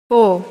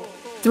4,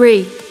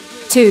 3,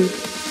 2,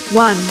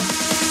 1.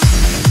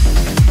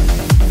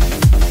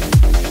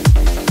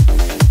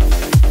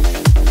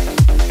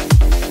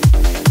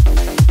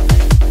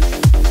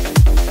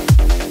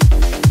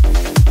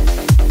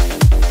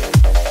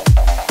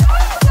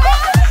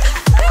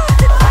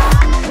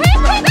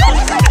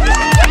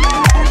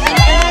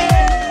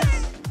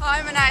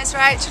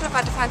 Rachel. I've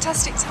had a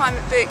fantastic time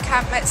at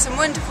Bootcamp, met some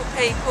wonderful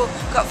people,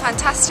 got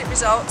fantastic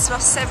results,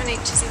 lost 7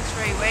 inches in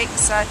 3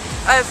 weeks, so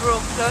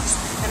overall plus,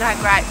 and had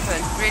great fun,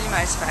 really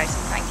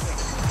motivating, thank you.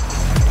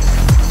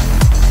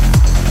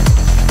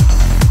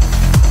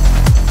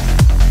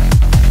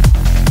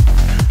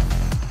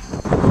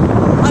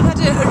 I've had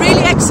a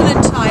really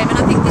excellent time, and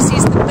I think this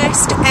is the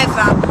best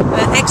ever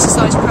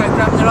exercise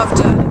programme that I've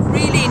done. I've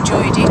really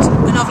enjoyed it,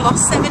 and I've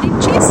lost 7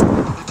 inches.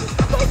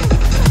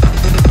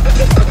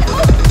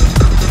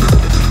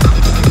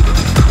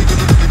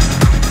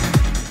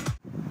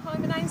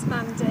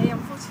 I'm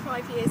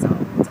 45 years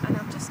old and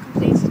I've just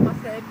completed my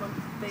 3rd month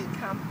of boot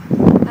camp.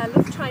 I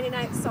love training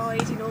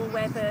outside in all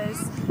weathers,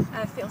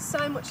 I feel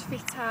so much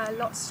fitter, a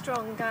lot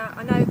stronger.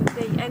 I know that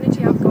the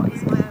energy I've got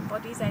is my own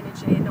body's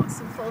energy and not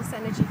some false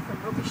energy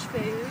from rubbish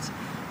food.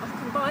 I've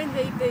combined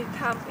the boot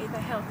camp with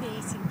a healthy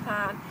eating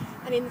plan,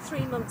 and in the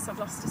 3 months I've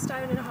lost 1.5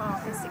 stone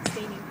and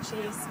 16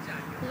 inches.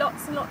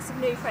 Lots and lots of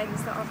new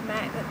friends that I've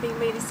met that have been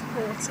really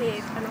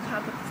supportive, and I've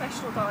had the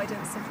professional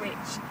guidance of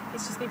which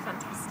it's just been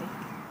fantastic.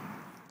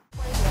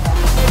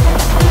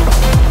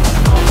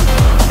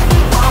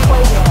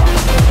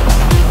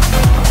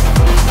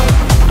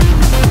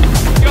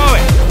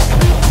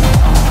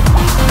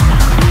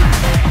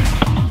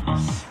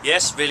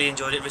 Yes, really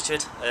enjoyed it,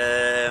 Richard.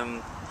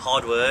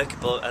 Hard work,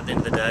 but at the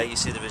end of the day you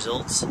see the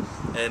results.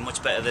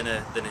 Much better than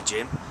a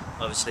gym.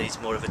 Obviously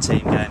it's more of a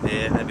team game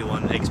here,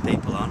 everyone eggs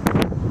people on.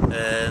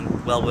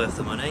 Well worth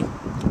the money,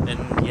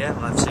 and yeah,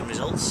 I've seen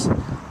results.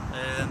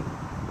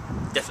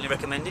 Definitely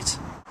recommend it.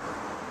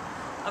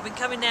 I've been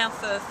coming now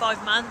for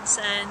 5 months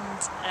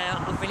and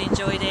I've really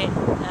enjoyed it.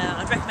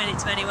 I'd recommend it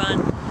to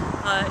anyone.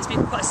 It's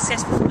been quite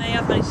successful for me.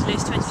 I've managed to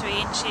lose 23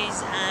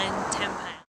 inches and 10 pounds.